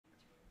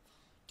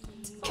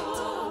Who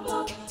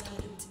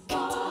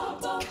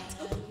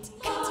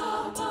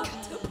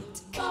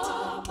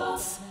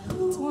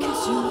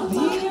wants to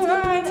be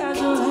right as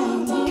the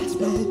rain gets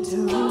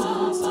better?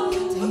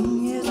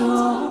 Thing is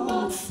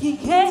wrong. He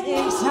can't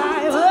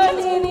excited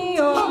in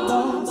your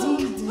bones,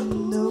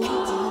 even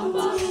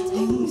though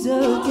things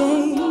are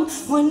game.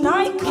 When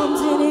night comes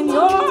in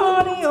your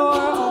heart of your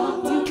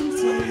own, you can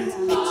say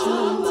I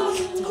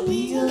chose to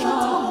be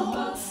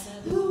alone.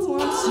 Who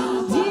wants to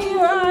be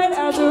right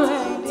as the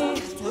rain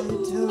gets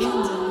better?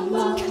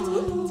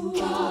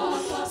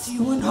 See,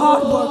 when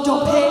hard work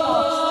don't pay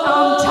off,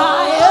 I'm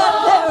tired.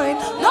 There ain't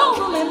no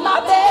room in my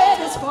bed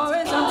as far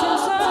as I'm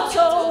concerned.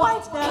 So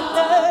wipe that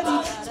dirty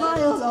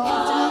smile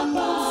off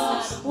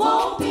me.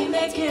 Won't be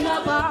making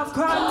up. I've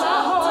cried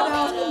my heart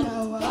out and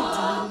now I've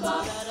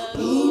done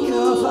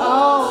enough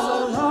all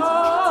alone.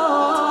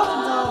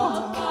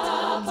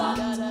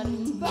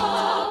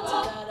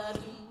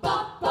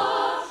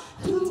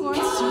 Who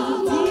wants to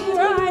be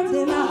right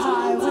in a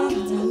highway?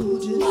 You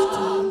just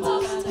come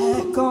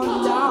back on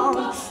down.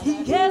 He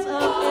gets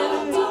up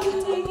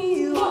everything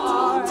you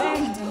are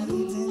and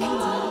even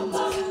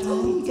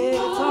don't get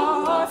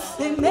far.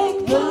 They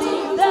make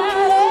believe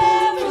that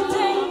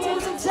everything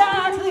is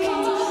exactly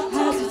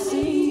as it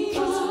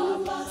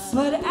seems,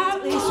 but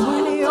at least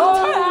when you're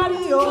out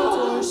of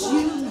yours,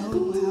 you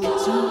know how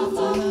to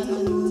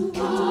feel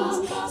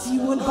things. See,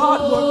 when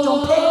hard work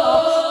don't pay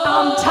off,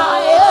 I'm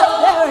tired.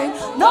 There ain't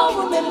no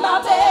room in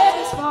my bed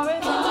as far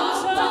as I'm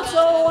concerned.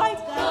 So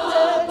wipe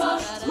that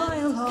dirty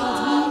smile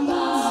off me.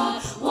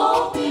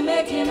 Won't be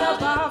making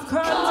up. I've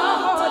cried my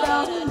heart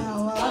out and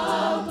now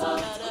I've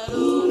done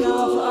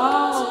enough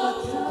all.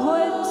 Go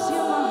ahead and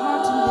seal my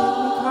heart to make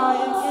me cry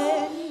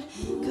again,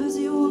 'cause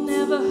it will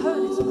never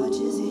hurt as much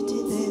as it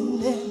did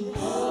then.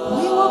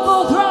 We were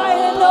both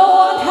crying and no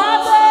one had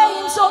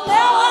blame, so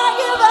now I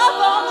give up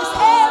on this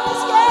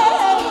endless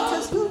game.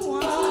 'Cause who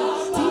wants to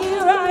be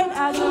right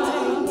as a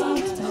rain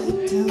gets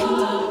better?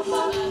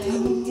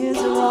 Thing is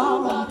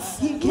wrong.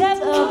 You get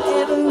up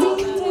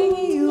everything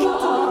you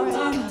are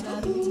and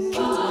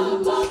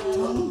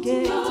don't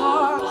get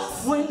far.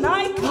 When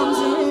night comes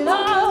in,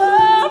 I'm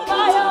on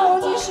my own.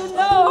 You should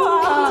know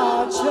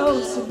I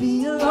chose to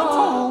be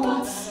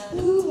alone.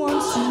 Who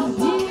wants to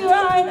be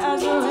right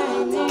as the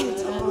rain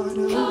gets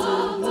harder?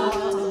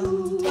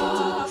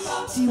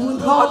 See, when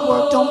hard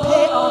work don't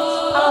pay off,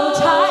 I'm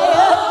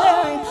tired.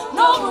 There ain't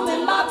no room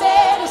in my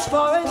bed as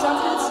far as I'm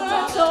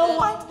concerned. So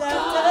wipe that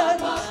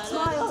dirty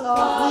smile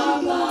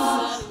off me.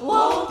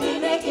 Won't be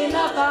making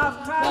up. I've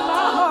cried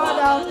my heart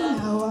out and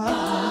now I've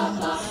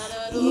had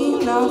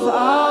enough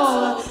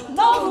all.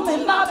 No room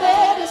in my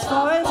bed as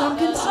far as I'm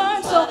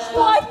concerned. So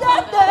wipe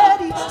that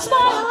dirty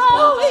smile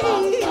off me.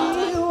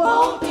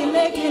 Won't be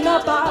making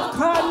up. I've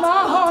cried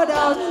my